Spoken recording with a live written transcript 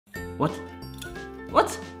What?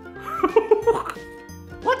 What?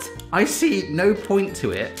 What? I see no point to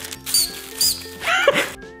it.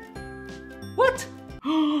 What?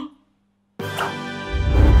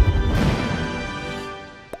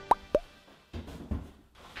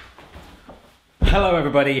 Hello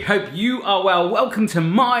everybody, hope you are well. Welcome to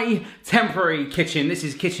my temporary kitchen. This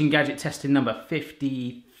is kitchen gadget testing number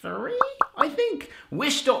 53, I think.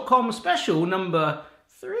 Wish.com special number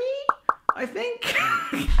 3, I think.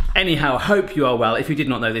 Anyhow, hope you are well. If you did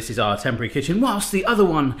not know, this is our temporary kitchen, whilst the other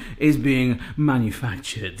one is being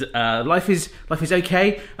manufactured. Life is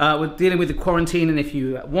okay. We're dealing with the quarantine, and if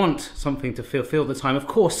you want something to fill the time, of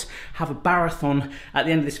course, have a marathon at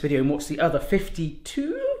the end of this video and watch the other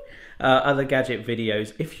 52 other gadget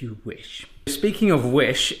videos if you wish. Speaking of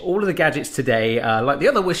Wish, all of the gadgets today, like the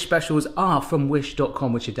other Wish specials, are from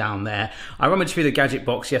Wish.com, which are down there. I rummaged through the gadget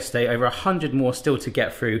box yesterday, over 100 more still to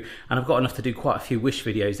get through, and I've got enough to do quite a few Wish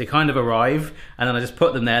videos. They kind of arrive, and then I just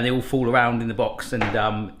put them there, and they all fall around in the box,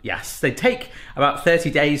 and yes, they take about 30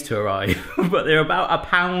 days to arrive, but they're about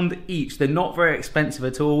 £1 each. They're not very expensive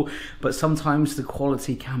at all, but sometimes the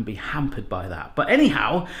quality can be hampered by that. But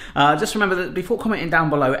anyhow, just remember that before commenting down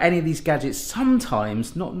below, any of these gadgets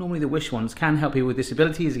sometimes, not normally the Wish ones, can help people with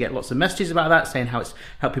disabilities. I get lots of messages about that, saying how it's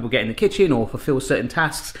helped people get in the kitchen or fulfill certain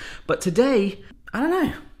tasks. But today, I don't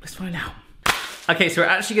know, let's find out. Okay, so we're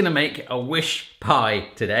actually gonna make a Wish pie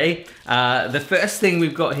today. The first thing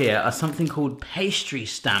we've got here are something called pastry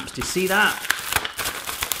stamps. Do you see that?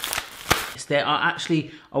 There are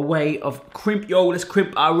actually a way of let's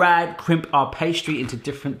crimp our pastry into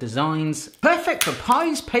different designs. Perfect for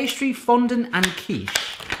pies, pastry, fondant, and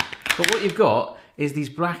quiche. But what you've got is these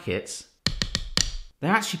brackets.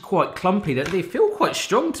 They're actually quite clumpy. They feel quite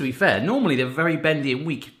strong, to be fair. Normally they're very bendy and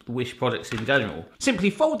weak, Wish products in general. Simply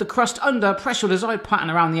fold the crust under, press your desired pattern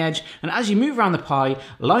around the edge, and as you move around the pie,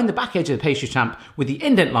 line the back edge of the pastry stamp with the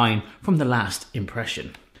indent line from the last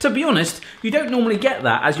impression. To be honest, you don't normally get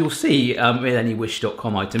that, as you'll see with any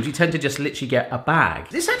Wish.com items. You tend to just literally get a bag.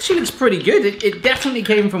 This actually looks pretty good. It definitely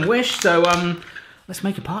came from Wish, so let's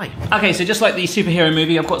make a pie. Okay, so just like the superhero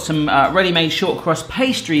movie, I've got some ready-made short crust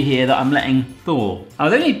pastry here that I'm letting thaw. Now,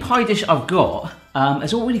 the only pie dish I've got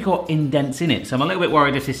has already got indents in it, so I'm a little bit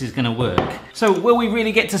worried if this is gonna work. So will we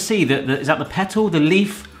really get to see is that the petal, the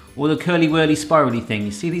leaf, or the curly-whirly spirally thing?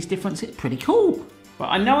 You see these differences? Pretty cool. But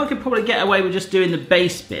I know I could probably get away with just doing the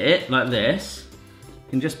base bit like this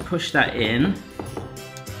and just push that in.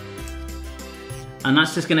 And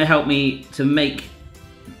that's just gonna help me to make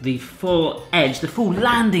the full edge, the full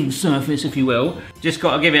landing surface, if you will. Just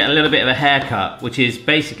gotta give it a little bit of a haircut, which is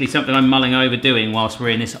basically something I'm mulling over doing whilst we're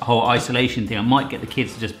in this whole isolation thing. I might get the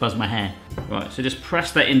kids to just buzz my hair. Right, so just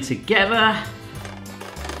press that in together.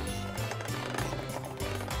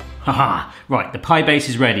 Haha, right, the pie base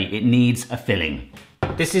is ready. It needs a filling.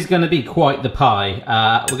 This is gonna be quite the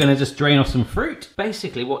pie. We're gonna just drain off some fruit.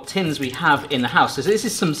 Basically what tins we have in the house. So this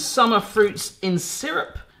is some summer fruits in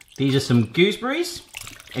syrup. These are some gooseberries,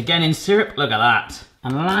 again in syrup, look at that.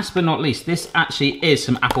 And last but not least, this actually is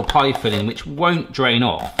some apple pie filling, which won't drain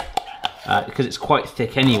off because it's quite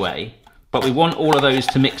thick anyway. But we want all of those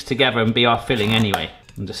to mix together and be our filling anyway.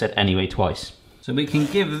 I just said anyway twice. So we can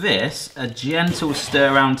give this a gentle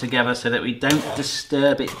stir around together so that we don't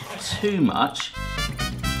disturb it too much.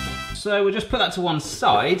 So we'll just put that to one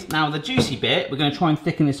side. Now the juicy bit, we're gonna try and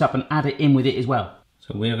thicken this up and add it in with it as well.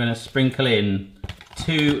 So we are gonna sprinkle in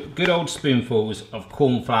 2 good old spoonfuls of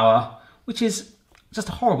corn flour, which is just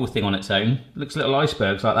a horrible thing on its own. It looks little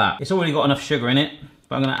icebergs like that. It's already got enough sugar in it,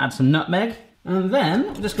 but I'm gonna add some nutmeg. And then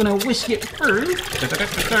I'm just gonna whisk it through.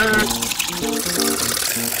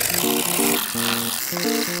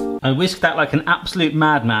 I whisk that like an absolute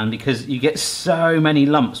madman because you get so many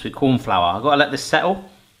lumps with corn flour. I've got to let this settle.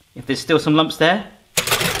 If there's still some lumps there,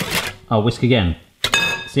 I'll whisk again.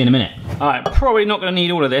 See you in a minute. All right, probably not going to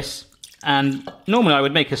need all of this. And normally I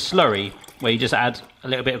would make a slurry where you just add a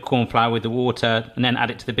little bit of corn flour with the water and then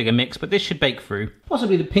add it to the bigger mix, but this should bake through.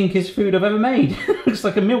 Possibly the pinkest food I've ever made. Looks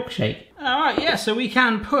like a milkshake. All right, yeah, so we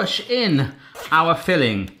can push in our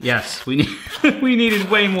filling. Yes, we needed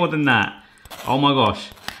way more than that. Oh my gosh.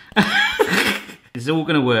 It's all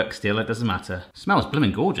gonna work still, it doesn't matter. Smells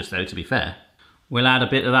blooming gorgeous though, to be fair. We'll add a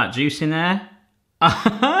bit of that juice in there.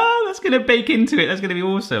 That's gonna bake into it, that's gonna be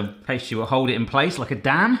awesome. Pastry will hold it in place like a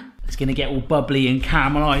dam. It's gonna get all bubbly and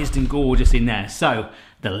caramelized and gorgeous in there. So,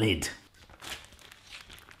 the lid.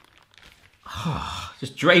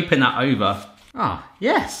 Just draping that over.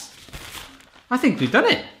 Yes. I think we've done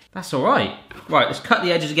it. That's all right. Right, let's cut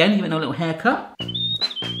the edges again, give it a little haircut.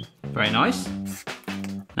 Very nice.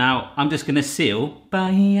 Now, I'm just gonna seal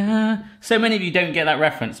Bahia. So many of you don't get that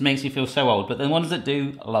reference, it makes you feel so old, but the ones that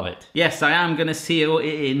do, love it. Yes, I am gonna seal it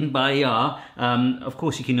in Bahia. Of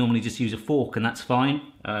course, you can normally just use a fork and that's fine.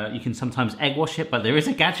 You can sometimes egg wash it, but there is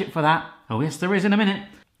a gadget for that. Oh yes, there is in a minute.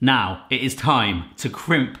 Now, it is time to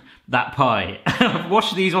crimp that pie. I've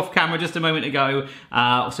washed these off camera just a moment ago.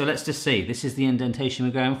 So let's just see. This is the indentation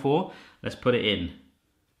we're going for. Let's put it in.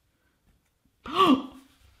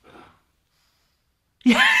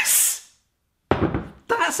 Yes!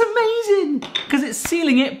 That's amazing! Because it's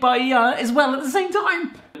sealing it by as well at the same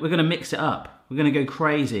time. We're gonna mix it up. We're gonna go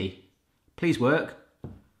crazy. Please work.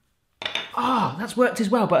 Oh, that's worked as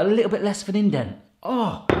well, but a little bit less of an indent.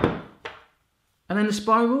 Oh. And then the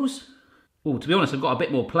spirals. Oh, to be honest, I've got a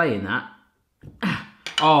bit more play in that.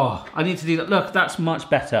 Oh, I need to do that. Look, that's much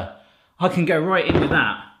better. I can go right in with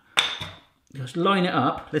that. Just line it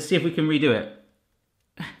up. Let's see if we can redo it.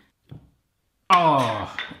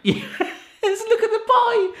 Oh, yes, look at the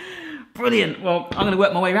pie. Brilliant. Well, I'm going to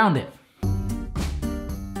work my way around it.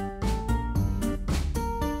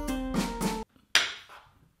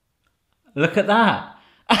 Look at that.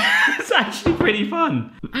 It's actually pretty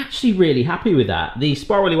fun. I'm actually really happy with that. The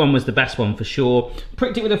spirally one was the best one for sure.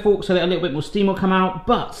 Pricked it with a fork so that a little bit more steam will come out,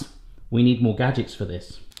 but we need more gadgets for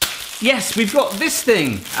this. Yes, we've got this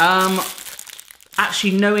thing.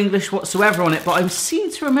 Actually no English whatsoever on it, but I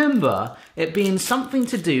seem to remember it being something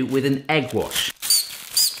to do with an egg wash.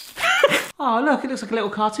 Oh look, it looks like a little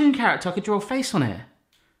cartoon character. I could draw a face on it.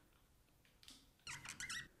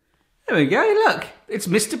 There we go, look. It's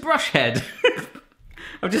Mr. Brushhead.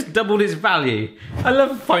 I've just doubled its value. I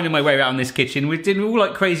love finding my way around this kitchen. We're doing all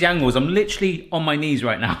like crazy angles. I'm literally on my knees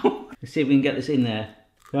right now. Let's see if we can get this in there.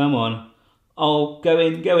 Come on. Oh, go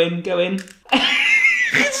in, go in, go in.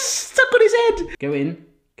 It's stuck on his head. Go in,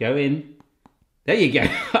 go in. There you go.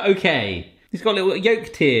 Okay. He's got little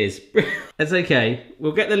yolk tears. That's okay.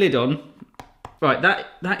 We'll get the lid on. Right,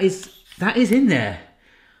 that is in there.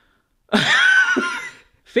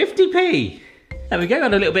 50p. There we go.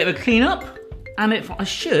 Got a little bit of a clean up. And I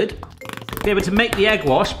should be able to make the egg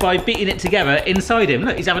wash by beating it together inside him.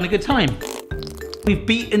 Look, he's having a good time. We've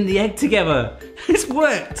beaten the egg together. It's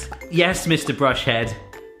worked. Yes, Mr. Brushhead,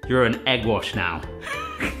 you're an egg wash now.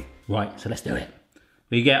 Right, so let's do it.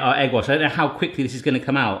 We get our egg wash. I don't know how quickly this is going to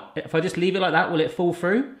come out. If I just leave it like that, will it fall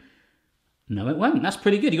through? No, it won't. That's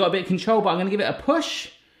pretty good. You got a bit of control, but I'm going to give it a push.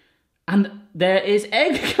 And there is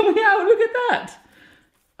egg coming out. Look at that.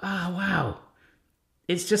 Oh, wow.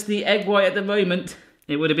 It's just the egg white at the moment.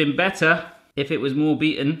 It would have been better if it was more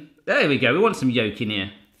beaten. There we go. We want some yolk in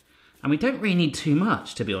here. And we don't really need too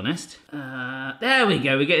much, to be honest. There we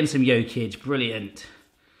go. We're getting some yolkage. Brilliant.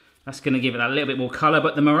 That's going to give it that little bit more colour.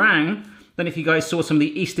 But the meringue, then if you guys saw some of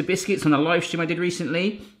the Easter biscuits on a live stream I did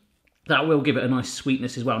recently, that will give it a nice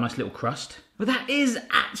sweetness as well. A nice little crust. But that is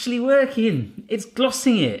actually working. It's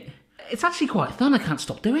glossing it. It's actually quite fun. I can't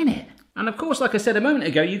stop doing it. And of course, like I said a moment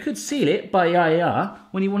ago, you could seal it by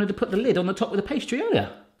when you wanted to put the lid on the top with the pastry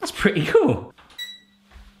earlier. That's pretty cool.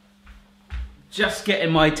 Just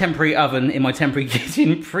getting my temporary oven in my temporary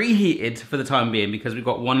kitchen preheated for the time being because we've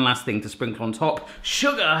got one last thing to sprinkle on top.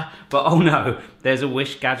 Sugar! But oh no, there's a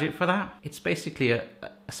Wish gadget for that. It's basically a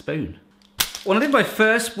spoon. When I did my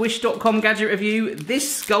first Wish.com gadget review,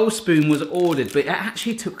 this skull spoon was ordered, but it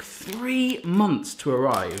actually took 3 months to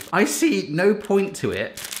arrive. I see no point to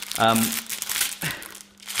it.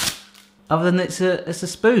 Other than it's a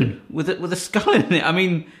spoon with a skull in it. I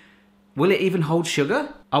mean, will it even hold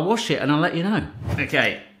sugar? I'll wash it and I'll let you know.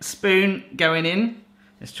 Okay, spoon going in.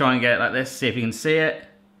 Let's try and get it like this, see if you can see it.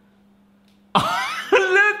 Oh,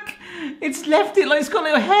 look! It's left it like it's got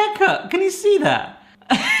a little haircut. Can you see that?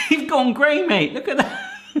 You've gone grey, mate. Look at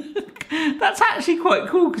that. That's actually quite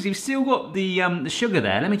cool because you've still got the sugar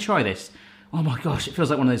there. Let me try this. Oh my gosh, it feels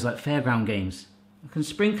like one of those like fairground games. I can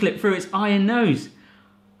sprinkle it through its eye and nose.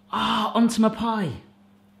 Ah, onto my pie.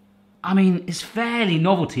 I mean, it's fairly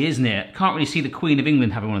novelty, isn't it? Can't really see the Queen of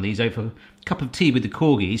England having one of these over a cup of tea with the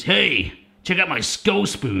corgis. Hey, check out my skull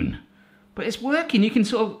spoon. But it's working. You can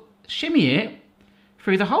sort of shimmy it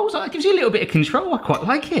through the holes. That gives you a little bit of control. I quite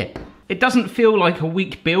like it. It doesn't feel like a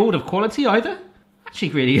weak build of quality either. Actually,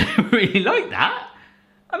 really like that.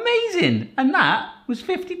 Amazing. And that was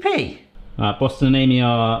 50p. Boston and Amy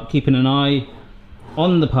are keeping an eye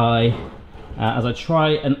on the pie as I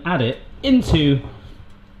try and add it into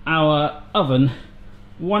our oven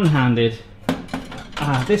one-handed.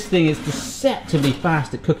 This thing is deceptively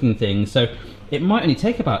fast at cooking things, so it might only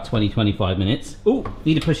take about 20-25 minutes. Oh,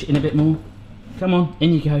 need to push it in a bit more. Come on,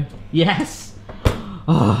 in you go. Yes!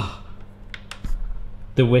 Oh,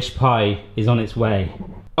 the Wish pie is on its way.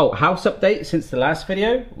 Oh, house update since the last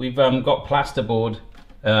video. We've got plasterboard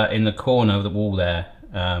in the corner of the wall there.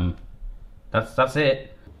 That's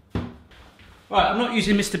it. Right, I'm not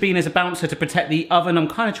using Mr. Bean as a bouncer to protect the oven. I'm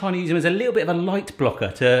kind of trying to use him as a little bit of a light blocker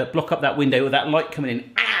to block up that window with that light coming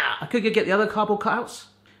in. Ah! I could go get the other cardboard cutouts.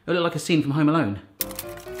 It looked like a scene from Home Alone.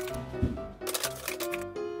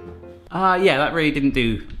 Yeah, that really didn't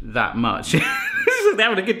do that much. They're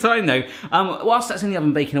having a good time though. Whilst that's in the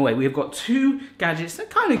oven baking away, we've got two gadgets that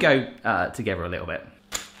kind of go together a little bit.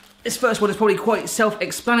 This first one is probably quite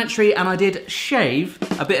self-explanatory, and I did shave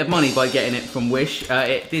a bit of money by getting it from Wish.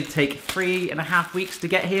 It did take 3.5 weeks to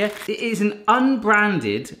get here. It is an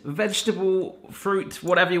unbranded vegetable, fruit,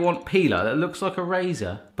 whatever you want, peeler that looks like a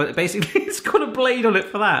razor, but basically it's got a blade on it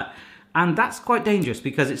for that. And that's quite dangerous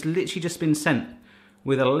because it's literally just been sent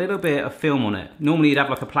with a little bit of film on it. Normally you'd have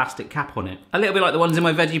like a plastic cap on it. A little bit like the ones in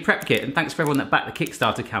my veggie prep kit, and thanks for everyone that backed the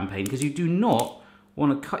Kickstarter campaign, because you do not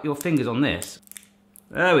want to cut your fingers on this.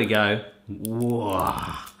 There we go.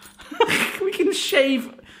 Whoa. We can shave,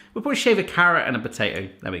 we'll probably shave a carrot and a potato.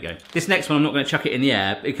 There we go. This next one, I'm not gonna chuck it in the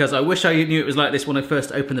air because I wish I knew it was like this when I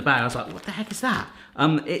first opened the bag. I was like, what the heck is that?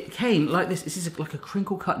 It came like this. This is like a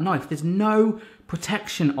crinkle cut knife. There's no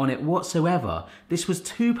protection on it whatsoever. This was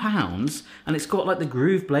 £2 and it's got like the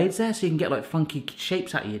groove blades there so you can get like funky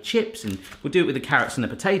shapes out of your chips, and we'll do it with the carrots and the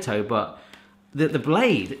potato, but the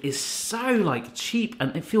blade is so like cheap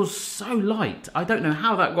and it feels so light. I don't know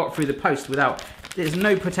how that got through the post without, there's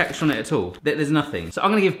no protection on it at all. There's nothing. So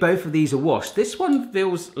I'm gonna give both of these a wash. This one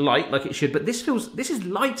feels light like it should, but this is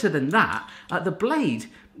lighter than that. The blade,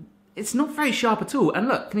 it's not very sharp at all. And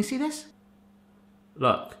look, can you see this?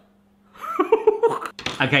 Look.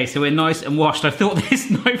 Okay, so we're nice and washed. I thought this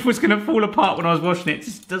knife was gonna fall apart when I was washing it.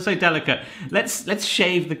 It's just so delicate. Let's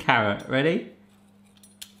shave the carrot. Ready?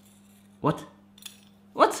 What?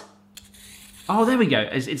 What? Oh, there we go.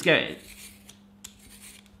 It's going.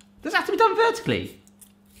 Does it have to be done vertically?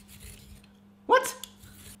 What?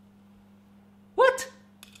 What?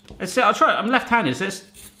 Let's see, I'll try it. I'm left-handed, so it's...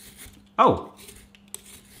 Oh.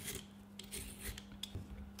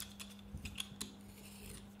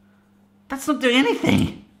 That's not doing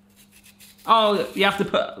anything. Oh, you have to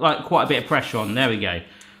put like quite a bit of pressure on. There we go.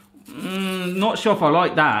 Not sure if I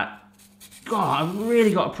like that. God, I've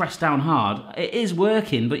really got to press down hard. It is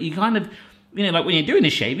working, but you kind of, you know, like when you're doing a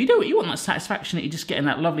shave, you want that satisfaction that you're just getting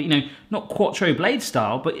that lovely, you know, not quattro blade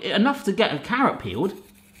style, but enough to get a carrot peeled.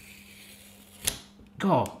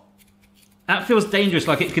 God, that feels dangerous,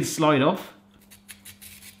 like it could slide off.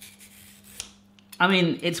 I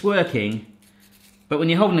mean, it's working, but when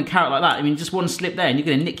you're holding a carrot like that, I mean, just one slip there and you're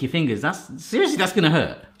going to nick your fingers. Seriously, that's going to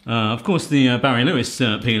hurt. Of course, the Barry Lewis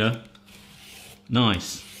peeler.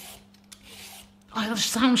 Nice. Oh, that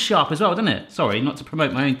sounds sharp as well, doesn't it? Sorry, not to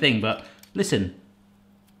promote my own thing, but listen.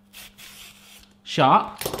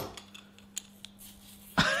 Sharp.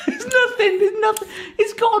 There's nothing,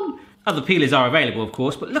 it's gone. Other peelers are available, of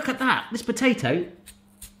course, but look at that. This potato.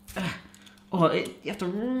 You have to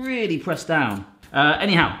really press down.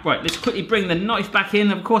 Anyhow, right, let's quickly bring the knife back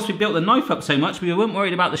in. Of course, we built the knife up so much, we weren't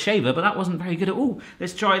worried about the shaver, but that wasn't very good at all.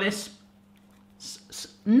 Let's try this.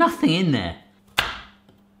 Nothing in there.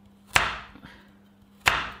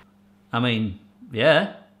 I mean,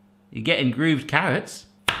 yeah, you're getting grooved carrots.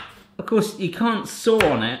 Of course, you can't saw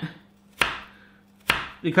on it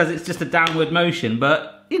because it's just a downward motion,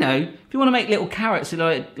 but, you know, if you want to make little carrots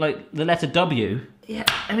like the letter W, yeah,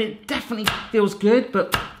 I mean, it definitely feels good,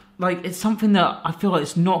 but, like, it's something that I feel like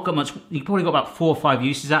it's not got much, you probably got about 4 or 5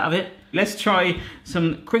 uses out of it. Let's try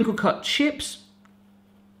some crinkle cut chips.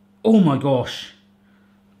 Oh my gosh,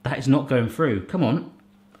 that is not going through. Come on.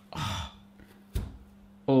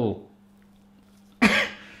 Oh.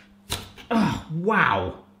 Oh,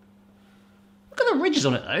 wow. Look at the ridges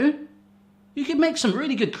on it though. You could make some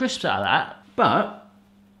really good crisps out of that, but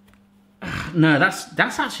no, that's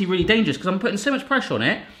actually really dangerous because I'm putting so much pressure on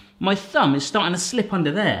it. My thumb is starting to slip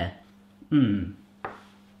under there. There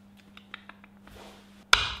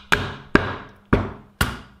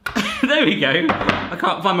we go. I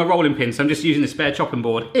can't find my rolling pin, so I'm just using the spare chopping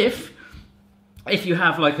board. If you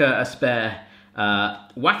have like a spare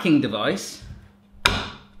whacking device,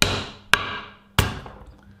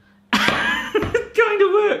 kind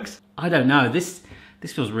of works. I don't know, this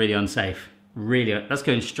feels really unsafe. Really, that's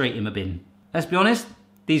going straight in the bin. Let's be honest,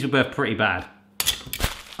 these were both pretty bad.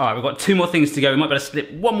 All right, we've got 2 more things to go. We might better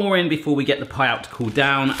slip 1 more in before we get the pie out to cool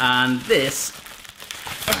down. And this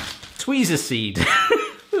tweezer seed.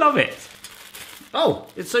 Love it. Oh,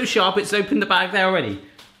 it's so sharp, it's opened the bag there already.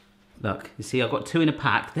 Look, you see, I've got 2 in a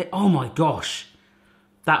pack. Oh my gosh.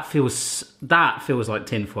 That feels like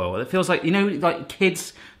tinfoil. It feels like, you know, like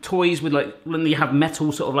kids' toys with like, when you have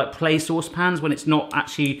metal sort of like play saucepans, when it's not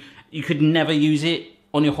actually, you could never use it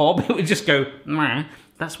on your hob. It would just go, meh.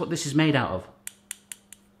 That's what this is made out of.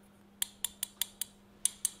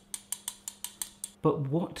 But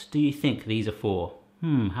what do you think these are for?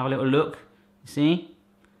 Have a little look. You see?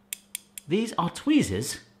 These are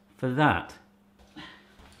tweezers for that.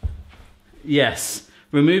 Yes.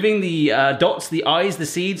 Removing the dots, the eyes, the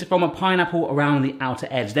seeds from a pineapple around the outer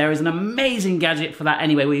edge. There is an amazing gadget for that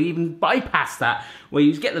anyway, where you even bypass that, where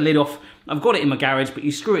you get the lid off. I've got it in my garage, but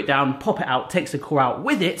you screw it down, pop it out, takes the core out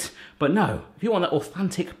with it. But no, if you want that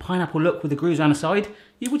authentic pineapple look with the grooves around the side,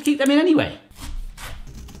 you would keep them in anyway.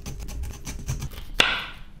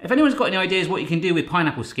 If anyone's got any ideas what you can do with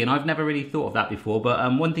pineapple skin, I've never really thought of that before,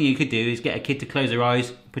 but one thing you could do is get a kid to close their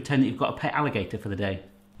eyes, pretend that you've got a pet alligator for the day.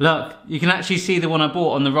 Look, you can actually see the one I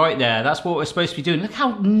bought on the right there. That's what we're supposed to be doing. Look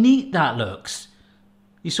how neat that looks.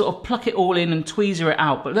 You sort of pluck it all in and tweezer it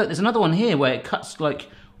out. But look, there's another one here where it cuts like,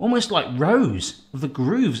 almost like rows of the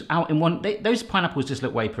grooves out in one. Those pineapples just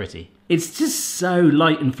look way pretty. It's just so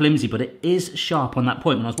light and flimsy, but it is sharp on that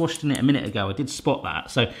point. When I was washing it a minute ago, I did spot that.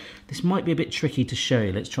 So this might be a bit tricky to show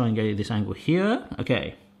you. Let's try and go this angle here.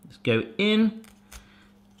 Okay, let's go in,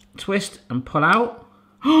 twist and pull out.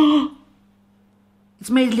 It's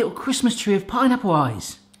made a little Christmas tree of pineapple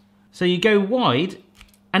eyes. So you go wide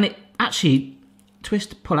and it actually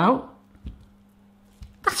twist, pull out.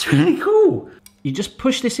 That's really cool. You just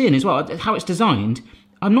push this in as well. How it's designed,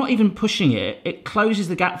 I'm not even pushing it. It closes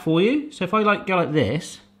the gap for you. So if I like go like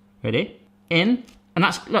this, ready? In, and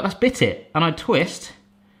that's bit it. And I twist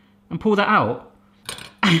and pull that out.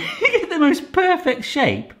 And you get the most perfect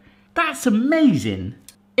shape. That's amazing.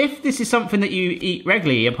 If this is something that you eat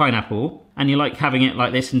regularly, a pineapple, and you like having it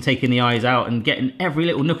like this and taking the eyes out and getting every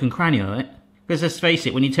little nook and cranny of it, because let's face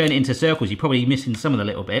it, when you turn it into circles, you're probably missing some of the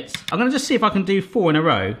little bits. I'm gonna just see if I can do 4 in a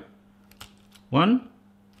row. 1,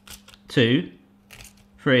 2,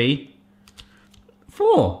 3,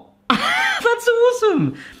 4. That's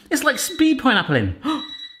awesome. It's like speed pineappling.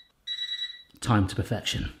 Time to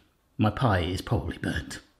perfection. My pie is probably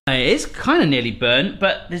burnt. It is kind of nearly burnt,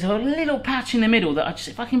 but there's a little patch in the middle that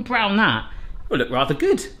if I can brown that, it will look rather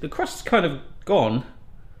good. The crust's kind of gone.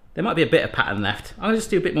 There might be a bit of pattern left. I'm gonna just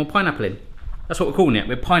do a bit more pineappling. That's what we're calling it,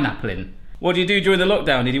 we're pineappling. What did you do during the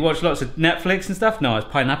lockdown? Did you watch lots of Netflix and stuff? No, I was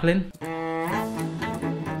pineappling.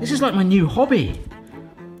 This is like my new hobby.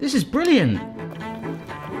 This is brilliant.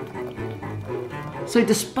 So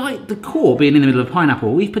despite the core being in the middle of a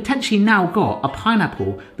pineapple, we've potentially now got a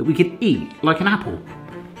pineapple that we could eat like an apple.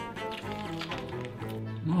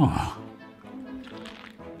 Oh,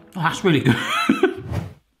 that's really good.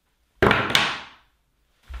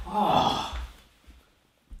 Oh,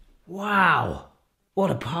 wow, what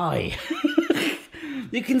a pie.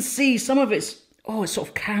 You can see some of it's sort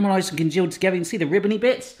of caramelised and congealed together. You can see the ribbony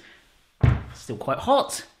bits. Still quite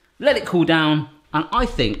hot. Let it cool down, and I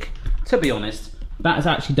think, to be honest, that has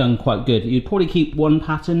actually done quite good. You'd probably keep one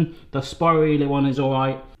pattern. The spirally one is all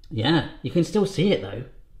right. Yeah, you can still see it though.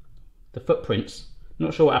 The footprints.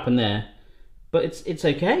 Not sure what happened there, but it's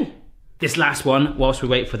okay. This last one, whilst we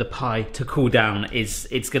wait for the pie to cool down, it's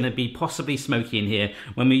going to be possibly smoky in here.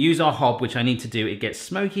 When we use our hob, which I need to do, it gets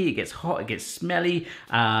smoky, it gets hot, it gets smelly.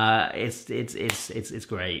 It's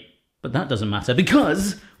great. But that doesn't matter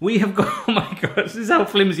because we have got, oh my gosh, this is how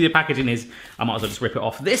flimsy the packaging is. I might as well just rip it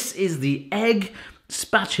off. This is the egg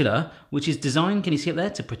spatula, which is designed, can you see it there,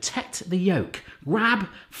 to protect the yolk. Grab,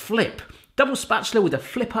 flip. Double spatula with a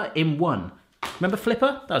flipper in one. Remember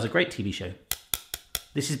Flipper? That was a great TV show.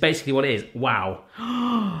 This is basically what it is. Wow.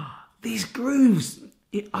 These grooves.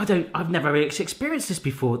 I've never really experienced this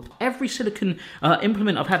before. Every silicone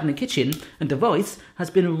implement I've had in the kitchen and device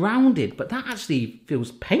has been rounded, but that actually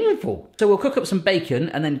feels painful. So we'll cook up some bacon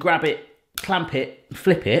and then grab it, clamp it,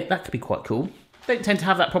 flip it. That could be quite cool. Don't tend to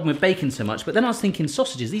have that problem with bacon so much, but then I was thinking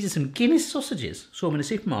sausages. These are some Guinness sausages. Saw them in the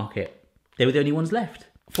supermarket. They were the only ones left.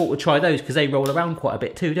 Thought we'd try those because they roll around quite a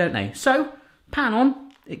bit too, don't they? So, pan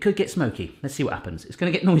on, it could get smoky. Let's see what happens. It's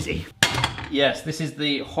going to get noisy. Yes, this is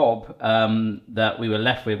the hob that we were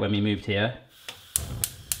left with when we moved here.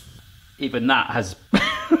 Even that has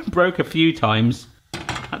broke a few times.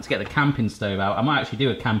 Had to get the camping stove out. I might actually do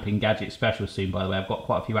a camping gadget special soon, by the way. I've got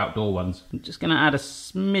quite a few outdoor ones. I'm just going to add a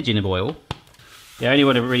smidgen of oil. Yeah, I only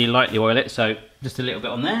want to really lightly oil it, so just a little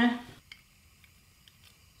bit on there.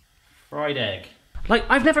 Fried egg. Like,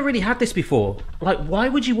 I've never really had this before. Like, why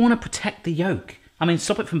would you want to protect the yolk? I mean,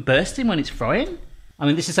 stop it from bursting when it's frying? I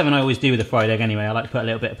mean, this is something I always do with a fried egg anyway. I like to put a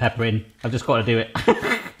little bit of pepper in. I've just got to do it.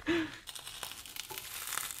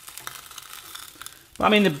 I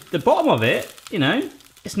mean, the bottom of it, you know,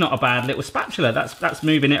 it's not a bad little spatula. That's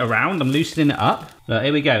moving it around. I'm loosening it up. Look,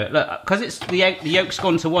 here we go. Look, because it's the yolk's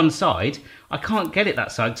gone to one side, I can't get it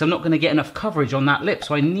that side because I'm not going to get enough coverage on that lip.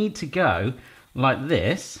 So I need to go like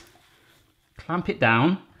this, clamp it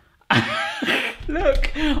down.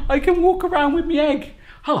 Look, I can walk around with my egg.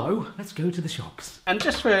 Hello, let's go to the shops. And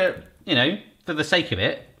just for, you know, for the sake of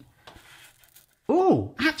it.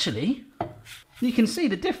 Oh, actually, you can see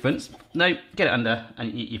the difference. No, get it under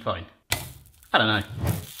and you're fine. I don't know.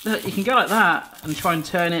 Look, you can go like that and try and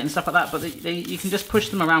turn it and stuff like that, but you can just push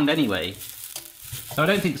them around anyway. So I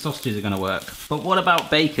don't think sausages are going to work. But what about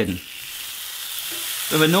bacon?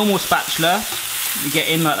 With a normal spatula, you get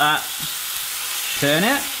in like that, turn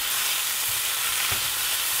it.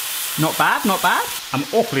 Not bad, not bad. I'm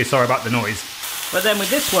awfully sorry about the noise. But then with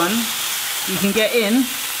this one, you can get in,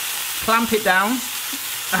 clamp it down.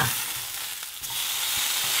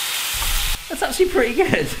 That's actually pretty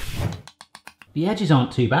good. The edges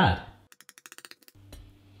aren't too bad.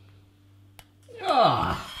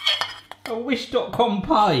 Ah, a wish.com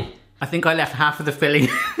pie. I think I left half of the filling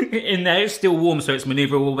in there. It's still warm, so it's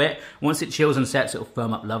manoeuvrable a bit. Once it chills and sets, it'll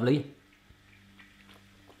firm up lovely.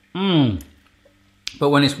 Mmm. But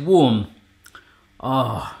when it's warm,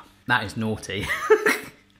 oh, that is naughty.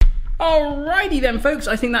 Alrighty then, folks.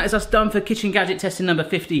 I think that is us done for kitchen gadget testing number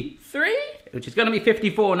 53, which is going to be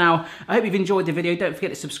 54 now. I hope you've enjoyed the video. Don't forget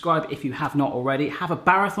to subscribe if you have not already. Have a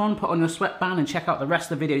marathon, put on your sweatband, and check out the rest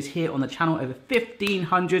of the videos here on the channel. Over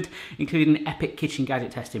 1,500, including an epic kitchen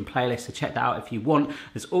gadget testing playlist. So check that out if you want.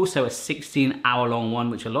 There's also a 16-hour-long one,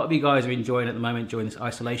 which a lot of you guys are enjoying at the moment during this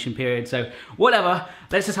isolation period. So whatever.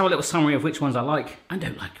 Let's just have a little summary of which ones I like and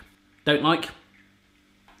don't like. Don't like.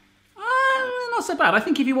 Not so bad. I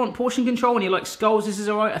think if you want portion control and you like skulls, this is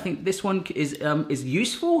alright. I think this one is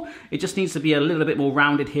useful. It just needs to be a little bit more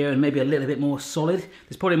rounded here and maybe a little bit more solid.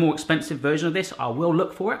 There's probably a more expensive version of this. I will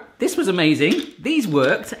look for it. This was amazing. These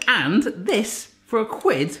worked, and this for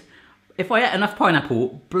 £1, if I ate enough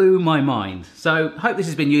pineapple, blew my mind. So hope this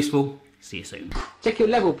has been useful. See you soon. Check your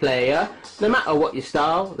level, player. No matter what your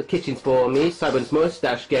style, the kitchen's for me. Simon's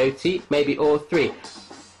moustache, goatee, maybe all three.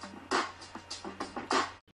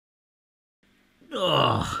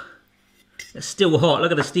 Oh, it's still hot.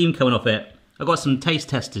 Look at the steam coming off it. I've got some taste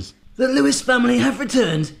testers. The Lewis family have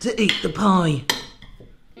returned to eat the pie.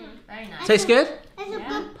 Very nice. Tastes good? It's a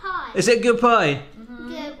good pie. Is it good pie?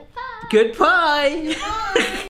 Good pie. Good pie.